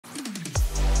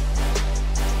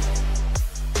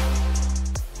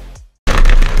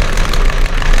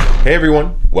Hey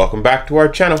everyone, welcome back to our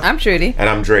channel. I'm Shruti. And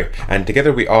I'm Dre. And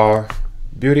together we are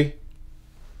Beauty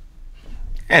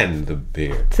and the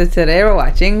Beard. So today we're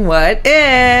watching What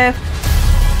If?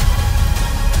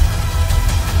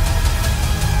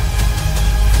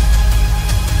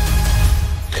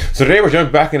 So today we're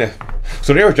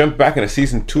jumping back into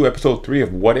season 2, episode 3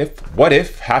 of What If? What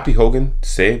if Happy Hogan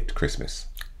saved Christmas?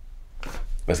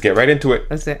 Let's get right into it.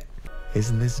 That's it.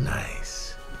 Isn't this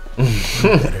nice? A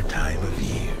better time of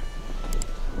year.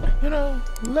 You know,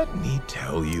 let me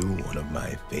tell you one of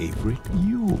my favorite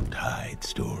Yuletide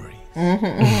stories.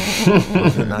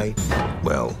 Was the night?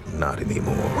 Well, not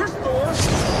anymore.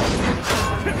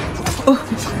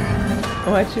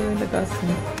 Watch you in the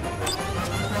costume.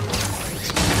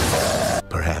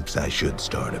 Perhaps I should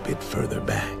start a bit further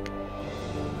back.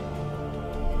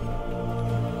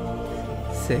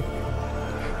 Sick.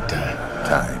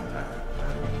 Time.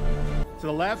 To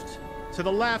the left, to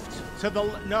the left, to the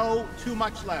no, too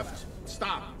much left.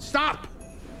 Stop, stop!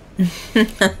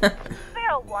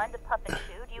 Sparrow 1 to Puppet 2,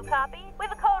 do you copy? We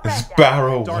have a code red down.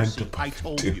 Sparrow went Darcy, to I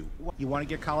told two. you. You want to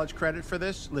get college credit for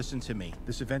this? Listen to me.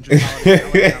 This Avengers Tower.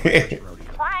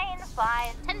 Fine,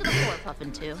 fine. 10 to the 4,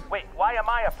 Puffin 2. Wait, why am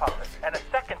I a puppet? And a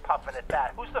second puppet at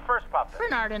that. Who's the first puppet?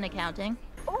 Bernard in accounting.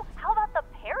 Oh, how about the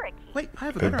parakeet? Wait, I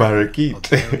have a The better parakeet.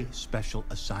 idea. A very special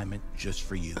assignment just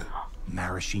for you.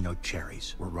 Maraschino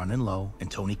cherries. We're running low, and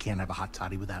Tony can't have a hot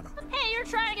toddy without them. Hey, you're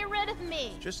trying to get rid of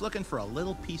me. Just looking for a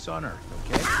little peace on earth,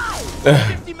 okay?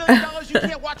 $50 million, you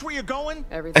can't watch where you're going?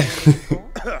 Everything is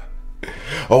cool.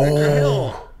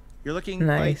 Oh, You're looking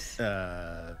Nice.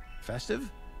 like,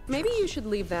 festive? Maybe you should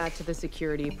leave that to the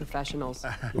security professionals.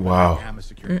 wow. I'm a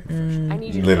security professional. I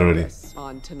need you Literally. to focus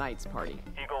on tonight's party.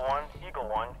 Eagle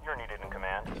 1, you're needed in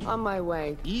command. On my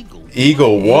way. Eagle.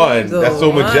 Eagle 1. That's so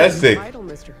Eagle 1. majestic. Title,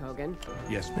 Mr. Hogan.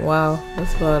 Yes, ma'am. Wow,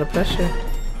 that's a lot of pressure.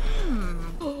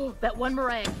 That one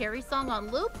Mariah Carey song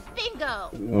on loop? Bingo!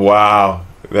 Wow.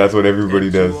 That's what everybody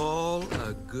does. All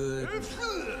a good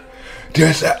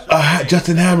There's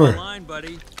Justin Hammer. line,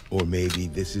 buddy. Or maybe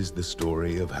this is the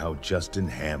story of how Justin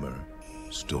Hammer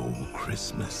stole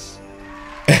Christmas.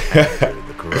 What?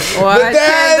 The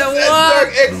dance at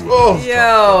Dark Expo.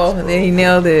 Yo, he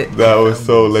nailed it. That was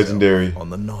so legendary. On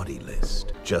the naughty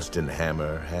list, Justin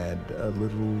Hammer had a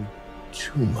little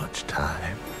too much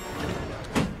time.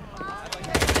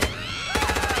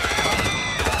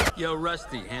 Yo,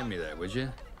 Rusty, hand me that, would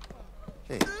you?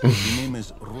 Hey, your name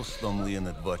is Rustam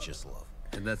Leonid Vachislav.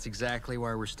 And that's exactly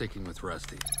why we're sticking with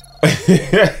Rusty.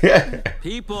 Yeah.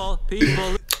 People.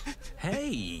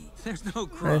 Hey, there's no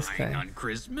Nice crying guy. on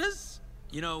Christmas.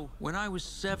 You know, when I was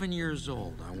 7 years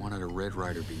old, I wanted a Red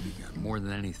Ryder BB gun more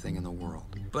than anything in the world.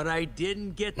 But I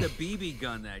didn't get the BB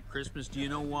gun that Christmas. Do you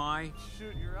know why?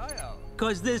 Shoot your eye out.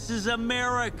 Because this is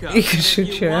America. You can And if shoot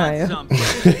you your want eye out. something,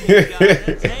 you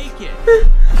gotta take it.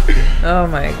 Oh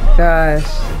my gosh.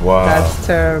 Wow. That's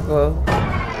terrible.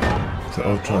 It's an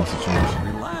Ultron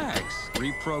situation. Relax.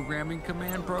 Reprogramming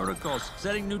command protocols,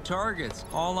 setting new targets,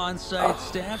 all on-site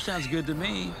staff sounds good to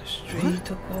me. Street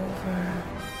took over.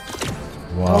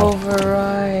 Wow.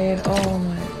 Override. Oh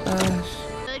my gosh.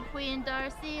 Good Queen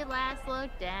Darcy, last look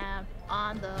down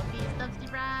on the feast of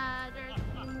Steve Rogers.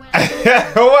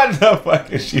 What the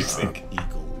fuck is she singing?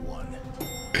 Eagle 1.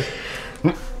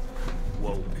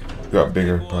 Whoa. Got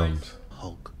bigger problems.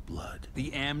 Hulk blood.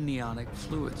 The amniotic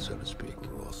fluid, so to speak,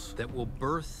 that will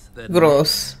birth that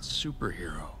Gross.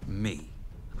 superhero, me.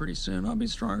 Pretty soon I'll be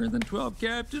stronger than 12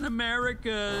 Captain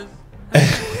Americas.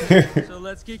 So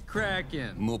let's get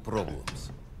cracking. No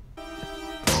problems. Ugh,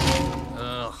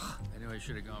 I knew I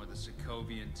should have gone with the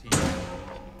Sokovian team.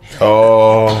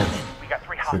 Oh, We got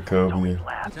 3 houses. Sokovia.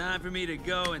 Time for me to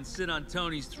go and sit on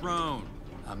Tony's throne.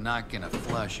 I'm not gonna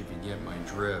flush if you get my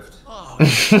drift. Oh,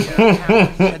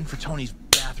 heading for Tony's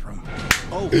bathroom.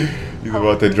 Oh, He's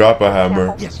about to drop a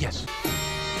hammer. yes.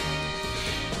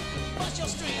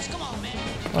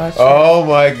 Watch Oh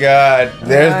my god.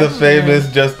 There's the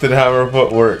famous Justin Hammer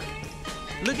footwork.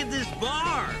 Look at this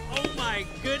bar! Oh my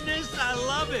goodness, I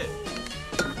love it!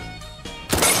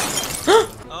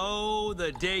 Oh,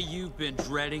 the day you've been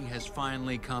dreading has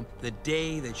finally come. The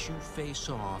day that you face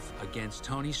off against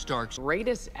Tony Stark's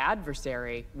Greatest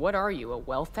adversary. What are you, a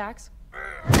wealth tax?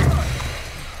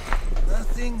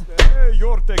 Nothing. Hey,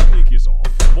 your technique is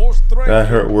off. More strength. That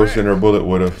hurt worse than her bullet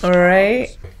would have. All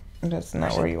right. That's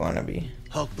not where you want to be.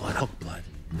 Hulk blood, Hulk blood.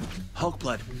 Hulk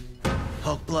blood.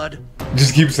 Hulk blood.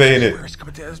 Just keep saying it. Where's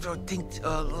coming to think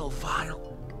little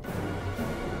vial?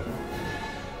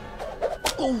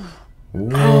 Oh.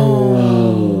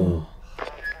 Ooh.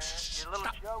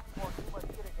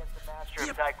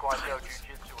 Taekwondo,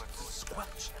 Jiu-Jitsu, and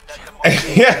Muay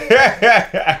Thai.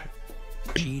 Yeah.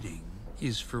 cheating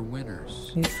is for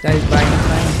winners. These guys buying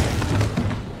time.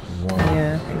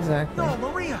 Yeah, exactly. No,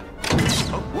 Maria.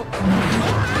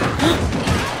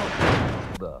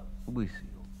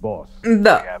 Boss.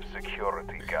 The Have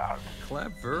security guards.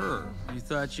 Clever. You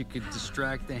thought you could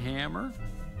distract the hammer?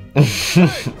 Hey,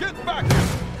 get back here!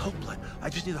 Hulk blood. I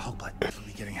just need the Hulk blood. We'll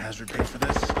be getting hazard pay for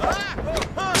this.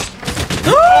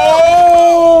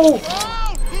 Oh!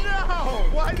 Oh, no!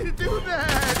 Why did it do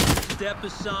that? Step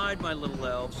aside, my little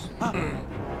elves. oh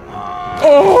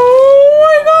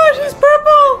my gosh, he's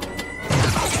purple.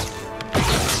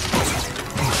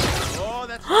 Oh,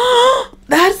 that's...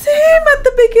 That's him at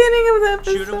the beginning of the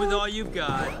episode. Shoot him with all you've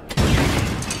got.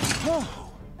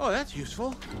 Oh, that's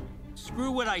useful.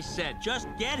 Screw what I said. Just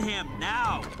get him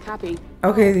now. Happy.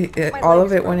 Okay, all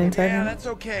of it went inside Yeah, him. that's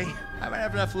okay. I might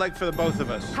have enough leg for the both of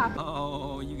us.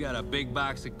 Oh, you got a big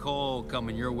box of coal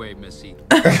coming your way, Missy.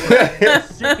 I'm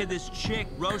sick of this chick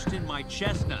roasting my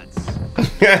chestnuts.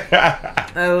 I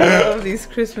love these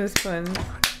Christmas puns.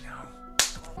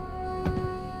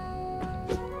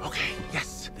 Okay,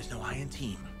 yes. There's no I in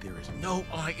team. There is no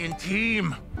I in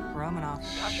team. Romanov.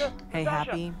 Hey,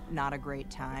 Happy. Not a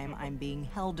great time. I'm being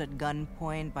held at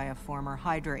gunpoint by a former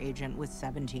Hydra agent with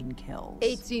 17 kills.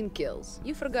 18 kills.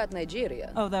 You forgot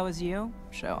Nigeria. Oh, that was you?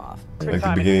 Show off. Like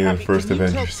the beginning of the first Can you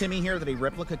tell Avengers. Timmy here that a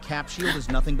replica cap shield is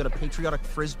nothing but a patriotic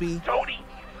frisbee? Tony,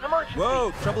 emergency.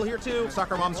 Whoa, trouble here too.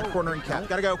 Soccer moms are cornering cap.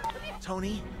 Gotta go.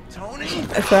 Tony.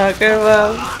 Soccer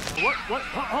love. What?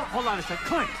 Hold on a sec.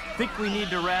 Clint, think we need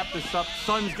to wrap this up.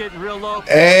 Sun's getting real low.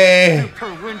 Hey!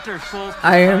 Super winter solstice.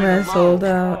 Iron Man sold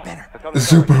out.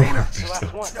 Super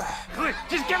Clint,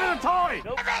 just give it a toy.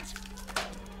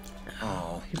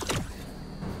 Oh.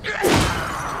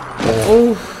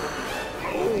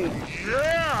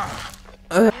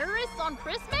 Terrorists on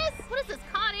Christmas? What is this,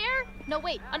 Con Air? No,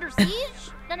 wait, Under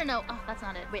Siege? No. Oh, that's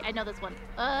not it. Wait, I know this one.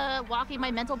 Walking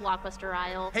my mental blockbuster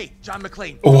aisle. Hey, John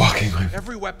McClane. Walking my...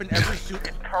 Every weapon, every suit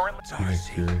is currently...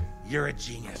 You're a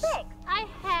genius. I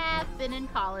have been in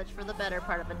college for the better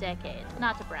part of a decade.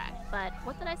 Not to brag, but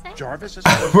what did I say? Jarvis is...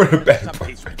 What a bad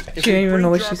part. She didn't even know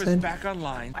what she said. Back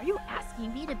online. Are you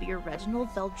asking me to be your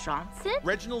Reginald Vell Johnson?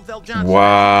 Reginald Vell Johnson.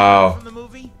 Wow. From the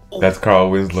movie? That's Carl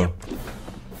Winslow,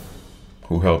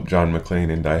 who helped John McClane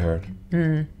in Die Hard.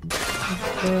 Hmm.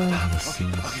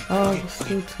 Oh, the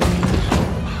suits.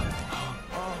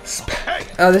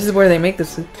 Oh, this is where they make the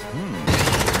suits.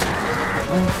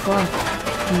 Oh, fuck.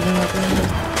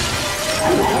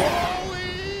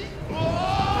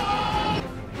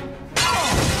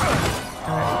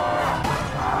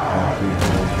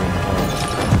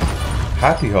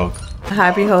 Happy Hulk.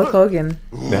 Happy Hulk Hogan.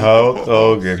 The Hulk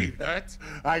Hogan. See that?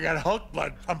 I got Hulk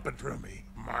blood pumping through me.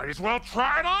 Might as well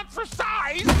try it on for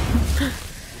size.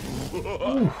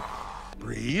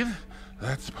 Breathe.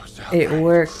 That's supposed to help. It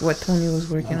worked. What Tony was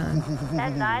working on.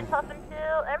 At 9 Puffin 2,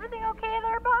 everything okay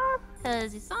there, boss?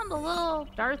 Cause you sound a little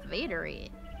Darth Vader-y.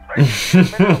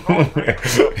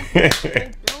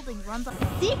 Building runs on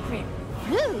secret.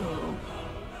 Ooh.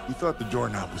 You thought the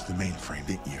doorknob was the mainframe,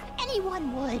 didn't you?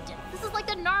 Anyone would. This is like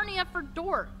the Narnia for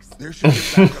dorks. There should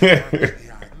be a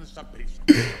backup in the sub-basement.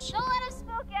 Don't let him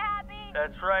spook you, Happy.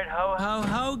 That's right,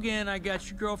 Hogan, I got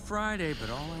your girl Friday, but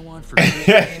all I want for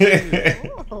Christmas.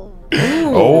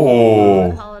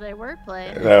 Oh. Holiday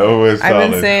wordplay. That was solid.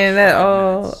 I've been saying that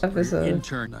all episode.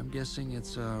 Intern, I'm guessing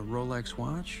it's a Rolex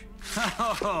watch?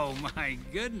 Oh my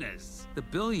goodness. The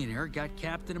billionaire got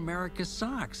Captain America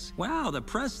socks. Wow, the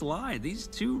press lied. These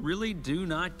two really do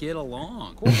not get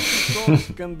along.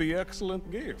 Socks can be excellent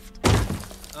gift.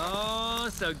 Oh,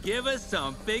 so give us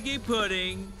some figgy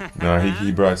pudding. No,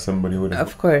 he brought somebody with him.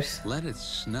 Of course. Let it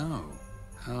snow.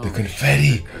 Oh, The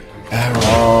confetti arrow.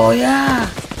 Oh, yeah.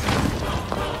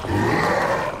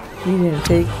 He didn't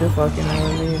take the fucking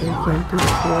elevator. He came through the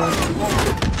floor.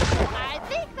 I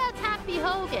think that's Happy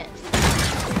Hogan.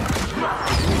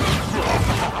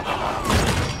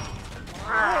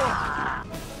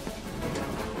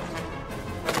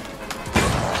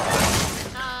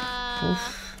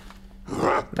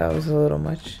 That was a little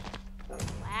much.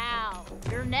 Wow,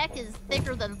 your neck is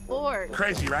thicker than Ford.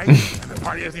 Crazy, right? And the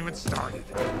party hasn't even started.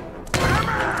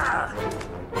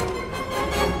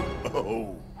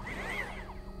 Oh.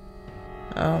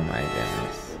 Oh my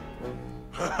goodness.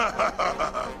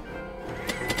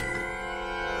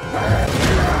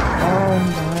 Oh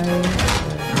my.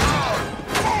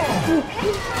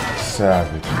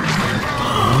 Savage.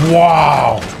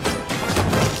 Wow.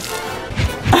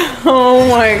 Oh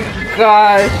my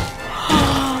gosh.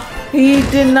 He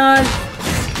did not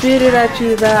spit it at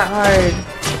you that hard.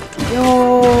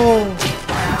 Yo.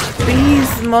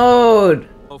 Beast mode.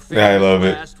 Yeah, I love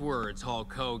it. Last words,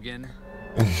 Hulk Hogan.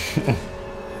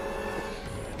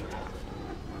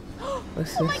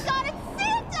 What's Oh my this? god, it's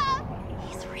Santa!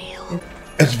 He's real.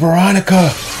 It's Veronica.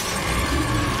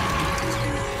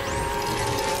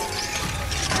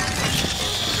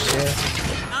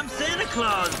 I'm Santa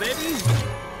Claus, baby.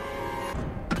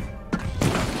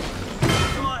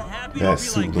 That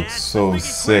suit looks so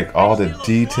sick. All the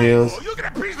details. You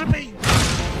get a piece of me.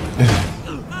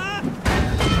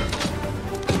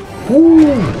 Ooh.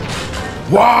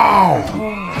 Wow.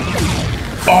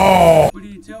 Oh. What are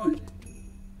you doing?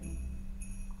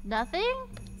 Nothing?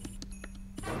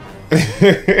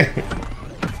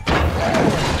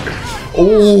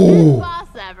 Ooh. Boss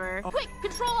ever. Quick,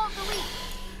 control alt delete.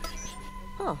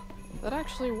 Huh. That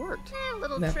actually worked.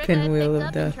 Little That trick I pinwheel picked of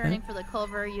up death, interning for the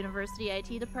Culver University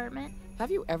IT department. Have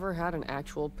you ever had an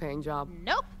actual paying job?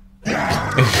 Nope. Guten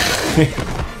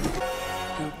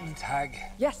Tag.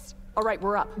 Yes. All right,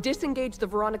 we're up. Disengage the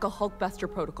Veronica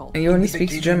Hulkbuster protocol. He only In the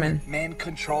speaks beginning, German. Men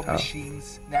controlled Oh.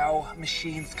 machines. Now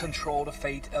machines control the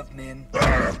fate of men.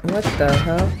 What the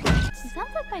hell? He sounds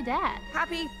like my dad.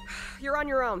 Happy, you're on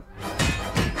your own.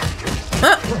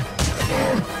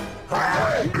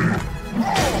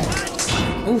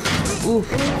 Oof,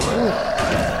 oof, oof.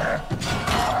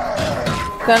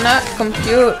 Cannot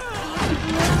compute.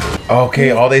 Okay,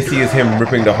 all they see is him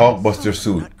ripping the Hulkbuster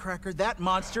suit. Cracker, that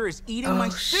monster is eating my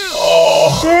suit.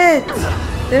 Shit!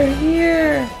 They're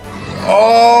here.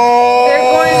 Oh!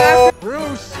 They're going after.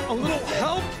 Bruce, a little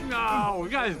help? No, you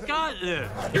guys got this.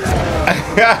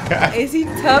 Is he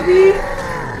tubby?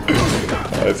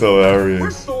 That's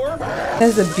hilarious.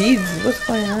 Has the beads. What's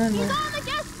going on? He's Man? on the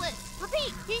guest list.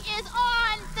 Repeat, he is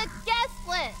on the guest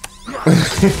list.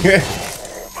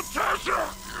 Natasha,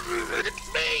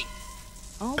 it's me.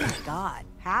 Oh my god.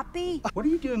 Happy? What are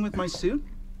you doing with my suit?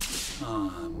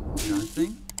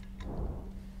 Nothing.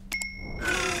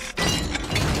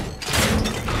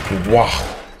 Wow.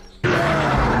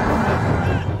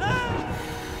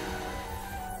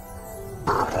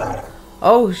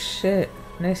 Oh shit!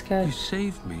 Nice You catch.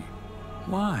 saved me.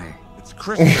 Why? It's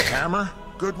Christmas, Hammer.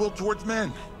 Goodwill towards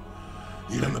men.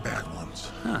 Even the bad ones.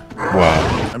 Wow.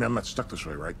 I mean, I'm not stuck this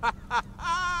way, right?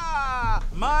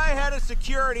 My head of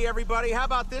security, everybody. How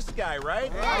about this guy,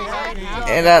 right?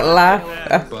 And that laugh.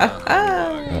 That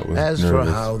was As nervous.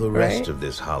 for how the rest Right? of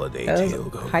this holiday That was tale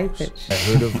goes, high pitch. I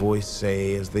heard a voice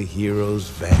say as the heroes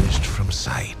vanished from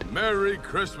sight. Merry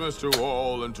Christmas to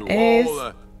all and to It's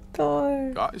all.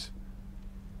 Thor. Guys?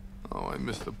 Oh, I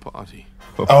missed the party.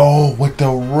 Oh, with the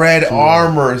red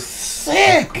armor.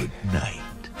 Sick. Good night.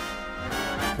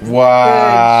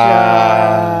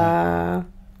 Wow.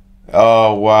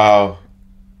 Oh, wow.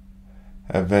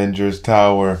 Avengers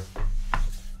Tower.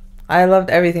 I loved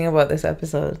everything about this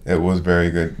episode. It was very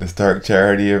good. The Stark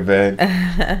charity event.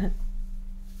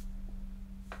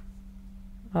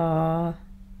 Aw.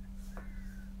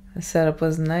 The setup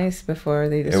was nice before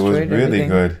they It destroyed was really everything.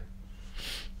 good.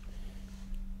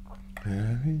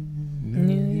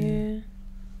 New Year.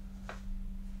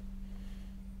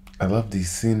 I love these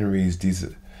sceneries. These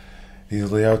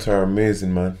layouts are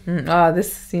amazing, man.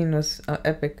 This scene was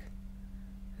epic.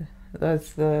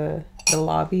 That's the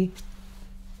lobby.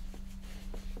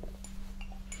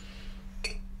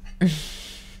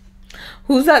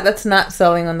 Who's that? That's not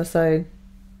selling on the side.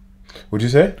 What'd you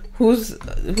say? Whose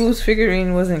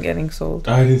figurine wasn't getting sold?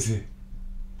 I didn't see.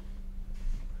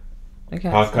 I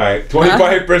can't Hawkeye,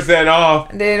 25%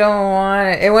 off. They don't want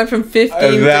it. It went from 15 to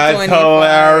 25. That's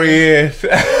hilarious.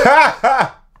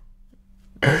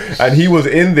 And he was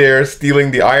in there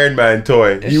stealing the Iron Man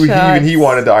toy. He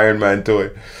wanted the Iron Man toy.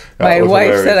 My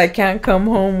wife said I can't come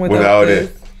home without this.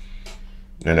 it.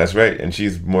 And that's right. And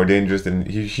she's more dangerous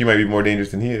than she might be more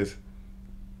dangerous than he is.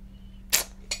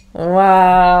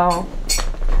 Wow.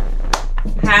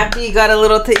 Happy got a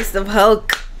little taste of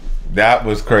Hulk. That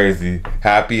was crazy.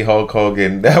 Happy Hulk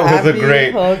Hogan. That was a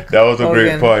great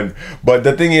Hogan. pun. But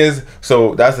the thing is,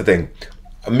 so that's the thing.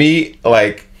 Me,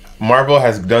 like, Marvel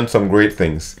has done some great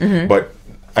things. But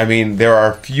I mean, there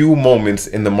are few moments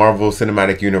in the Marvel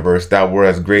Cinematic Universe that were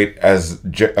as great as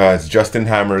Justin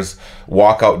Hammer's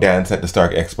walkout dance at the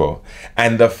Stark Expo.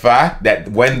 And the fact that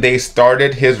when they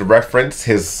started his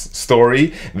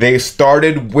story, they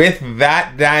started with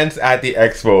that dance at the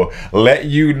Expo. Let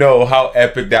you know how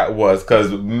epic that was.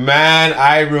 Because, man,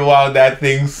 I rewound that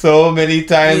thing so many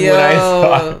times when I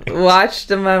saw it. Watch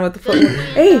the man with the foot.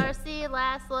 Hey! Darcy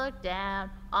last looked down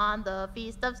on the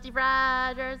feast of Steve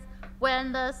Rogers.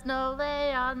 When the snow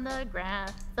lay on the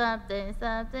ground, something,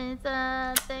 something,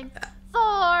 something,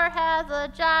 Thor has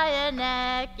a giant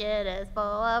neck, it is full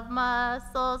of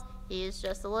muscles. He's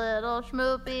just a little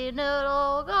schmoopy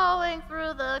noodle going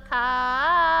through the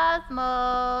cosmos.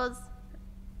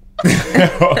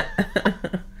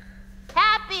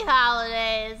 Happy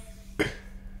holidays.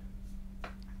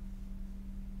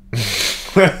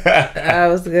 That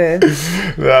was good.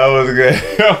 That was good.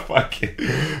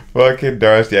 fucking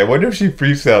Darcy. I wonder if she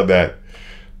pre-sold that.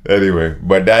 Anyway,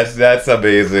 but that's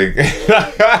amazing.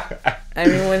 I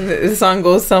mean, when the song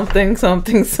goes something,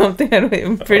 something, something,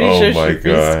 I'm pretty sure she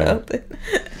pre-sold it.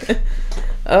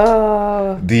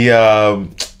 Oh.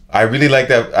 I really like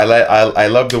that. I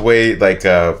love the way like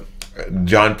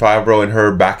Jon Favreau and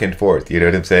her back and forth. You know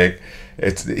what I'm saying?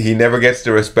 He never gets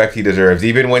the respect he deserves.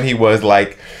 Even when he was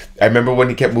like, I remember when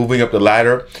he kept moving up the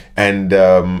ladder and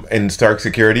in Stark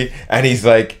Security, and he's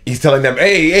telling them,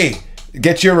 hey,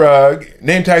 get your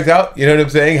name tags out. You know what I'm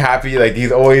saying? Happy, like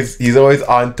he's always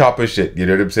on top of shit. You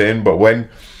know what I'm saying?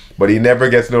 But he never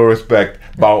gets no respect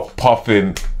about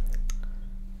puffing.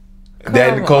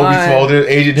 Then Kobe Smolder,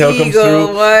 Agent Hill comes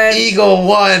through. Eagle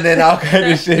 1 and all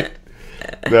kind of shit.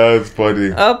 That was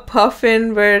funny. A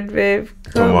puffin bird, babe.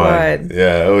 Come on.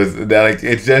 Yeah, it was that. Like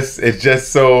it's just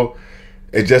so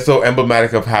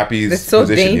emblematic of Happy's it's so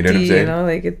position. Dainty, you know what I'm saying? You know,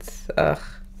 like it's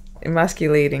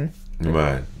emasculating.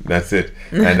 Man, that's it,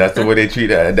 and that's the way they treat.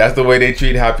 That's the way they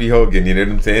treat Happy Hogan. You know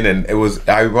what I'm saying? And it was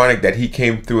ironic that he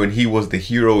came through and he was the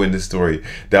hero in the story.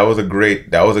 That was a great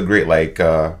like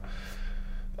a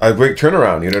great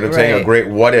turnaround. You know what I'm saying? A great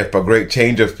what if, a great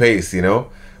change of pace. You know.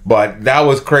 But that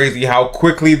was crazy how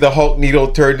quickly the Hulk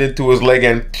needle turned into his leg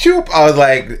and shoop. I was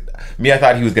like, I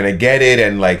thought he was gonna get it,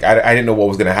 and like I didn't know what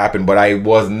was gonna happen, but I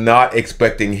was not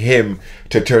expecting him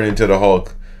to turn into the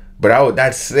Hulk. But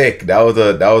that's sick. That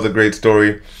was a great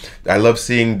story. I love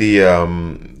seeing the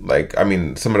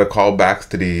some of the callbacks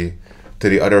to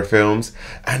the other films.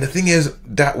 And the thing is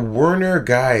that Werner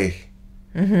guy,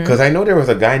 because I know there was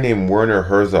a guy named Werner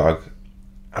Herzog.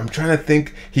 I'm trying to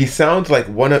think. He sounds like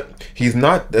he's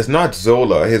not. That's not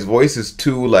Zola. His voice is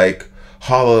too like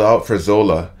hollowed out for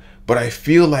Zola. But I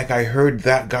feel like I heard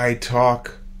that guy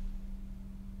talk.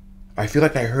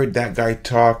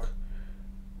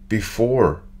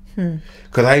 Before.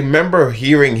 Because I remember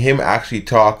hearing him actually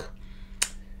talk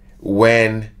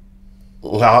when.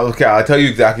 Well, okay, I'll tell you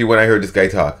exactly when I heard this guy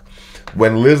talk.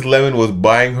 When Liz Lemon was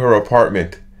buying her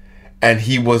apartment, and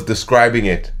he was describing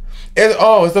it.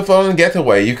 It's the fun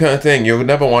getaway. You kind of thing. You would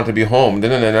never want to be home.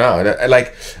 No.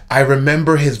 Like I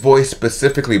remember his voice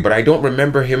specifically, but I don't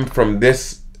remember him from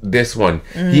this one.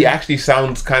 He actually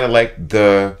sounds kind of like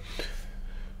the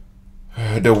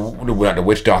not the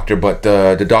witch doctor, but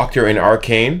the doctor in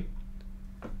Arcane,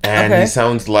 and he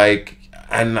sounds like.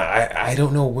 And I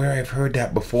don't know where I've heard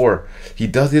that before. He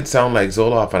doesn't sound like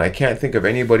Zoloff, and I can't think of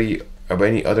any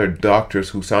other doctors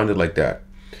who sounded like that.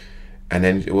 And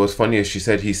then it was funny as she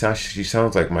said she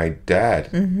sounds like my dad.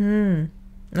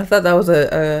 I thought that was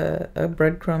a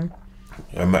breadcrumb.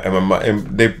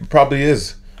 They probably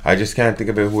is. I just can't think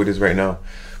of who it is right now.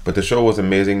 But the show was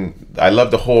amazing. I love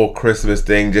the whole Christmas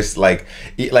thing. Just like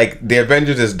the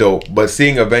Avengers is dope, but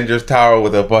seeing Avengers Tower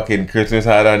with a fucking Christmas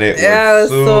hat on it was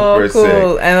super so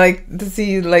cool. sick. And like to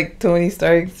see like Tony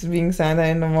Stark being Santa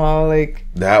in the mall, like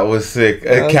that was sick.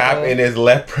 A Cap in his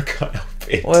leprechaun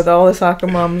outfit with all the soccer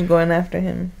moms going after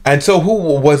him. And so,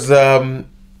 who was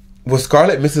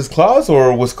Scarlet Mrs. Claus,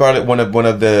 or was Scarlet one of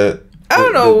the? I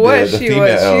don't know what she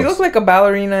was. Elves? She looked like a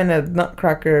ballerina in a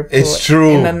Nutcracker play. It's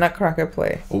true. In a Nutcracker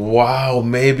play. Wow,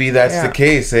 maybe that's the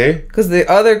case, eh? Because the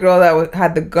other girl that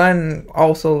had the gun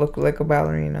also looked like a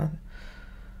ballerina.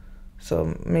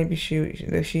 So maybe she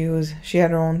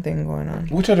had her own thing going on.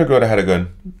 Which other girl that had a gun?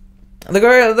 The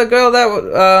girl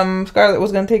that Scarlet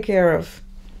was gonna take care of.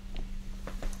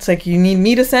 It's like, you need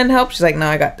me to send help? She's like, no,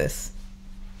 I got this.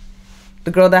 The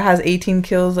girl that has 18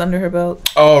 kills under her belt.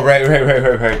 Oh, right.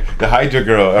 The Hydra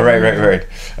girl. Oh, right.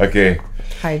 Okay.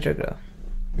 Hydra girl.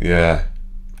 Yeah.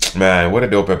 Man, what a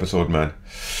dope episode, man.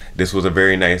 This was a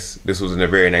very nice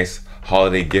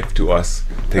holiday gift to us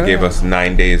to give us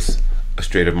 9 days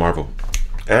straight of Marvel.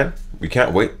 And we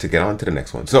can't wait to get on to the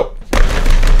next one. So,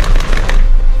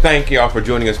 thank y'all for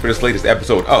joining us for this latest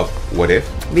episode of What If.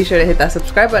 Be sure to hit that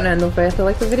subscribe button and don't forget to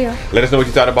like the video. Let us know what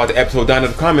you thought about the episode down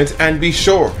in the comments, and be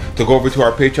sure to go over to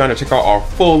our Patreon and check out our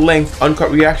full-length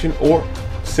uncut reaction, or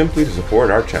simply to support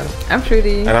our channel. I'm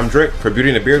Shruti. And I'm Drake for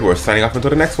Beauty and the Beard. We're signing off until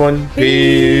the next one.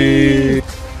 Peace.